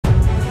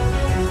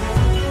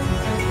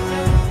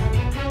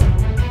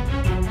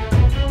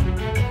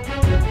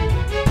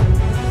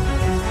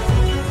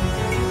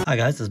Hi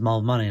guys, it's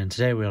Marvel Money and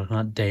today we're looking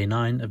at day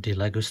 9 of the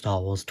LEGO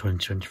Star Wars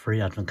 2023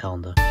 Advent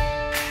Calendar.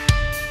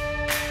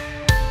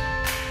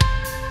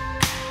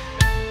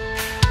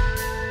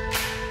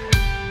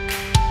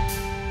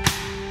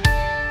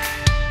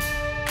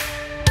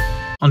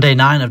 On day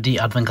 9 of the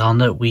Advent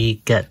Calendar we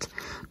get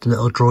the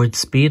little droid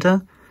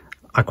speeder.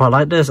 I quite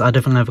like this. I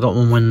don't think I ever got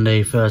one when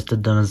they first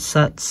did them as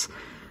sets.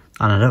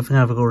 And I don't think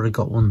I've already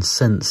got one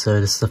since,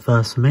 so this is the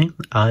first for me.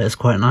 It's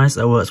quite nice.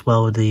 It works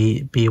well with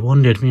the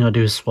B1. The only thing I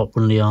do is swap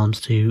one of the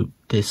arms to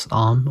this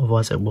arm,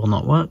 otherwise it will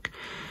not work.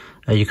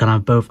 You can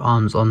have both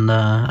arms on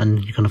there,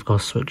 and you can of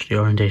course switch the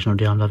orientation of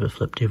the arm, have it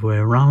flipped the other way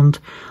around.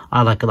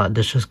 I like it like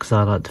this just because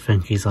I like to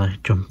think he's either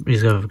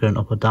going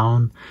up or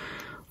down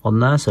on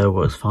there, so it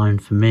works fine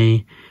for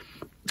me.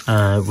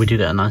 We do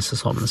get a nice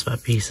assortment of spare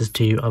pieces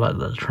too. I like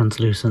that the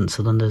translucent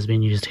cylinder's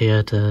been used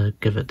here to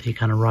give it the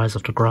kind of rise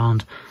off the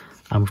ground.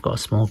 And we've got a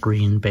small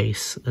green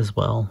base as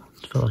well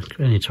for like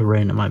any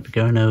terrain that might be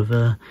going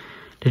over.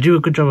 They do a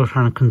good job of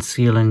kind of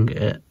concealing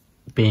it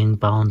being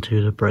bound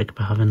to the brick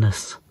by having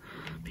this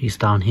piece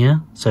down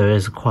here. So it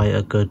is quite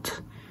a good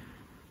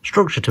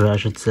structure to it, I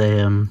should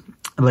say.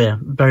 But yeah,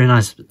 very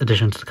nice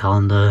addition to the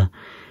calendar.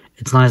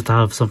 It's nice to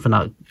have something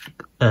that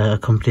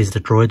accompanies the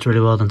droids really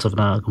well and something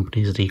that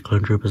accompanies the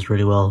clone troopers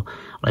really well.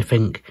 I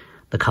think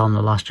the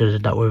calendar last year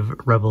did that with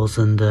Rebels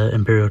and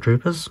Imperial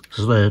Troopers,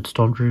 so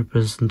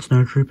Stormtroopers and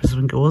Snowtroopers I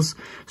think it was,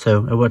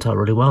 so it worked out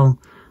really well,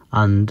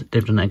 and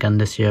they've done it again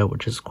this year,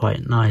 which is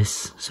quite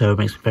nice, so it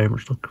makes me very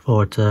much look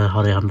forward to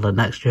how they handle it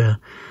next year,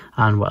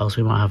 and what else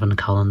we might have in the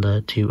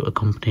calendar to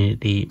accompany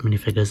the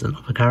minifigures and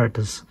other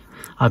characters.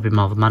 I've been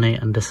Marvel Manny,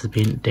 and this has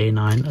been day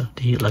 9 of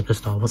the LEGO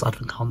Star Wars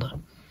Advent Calendar.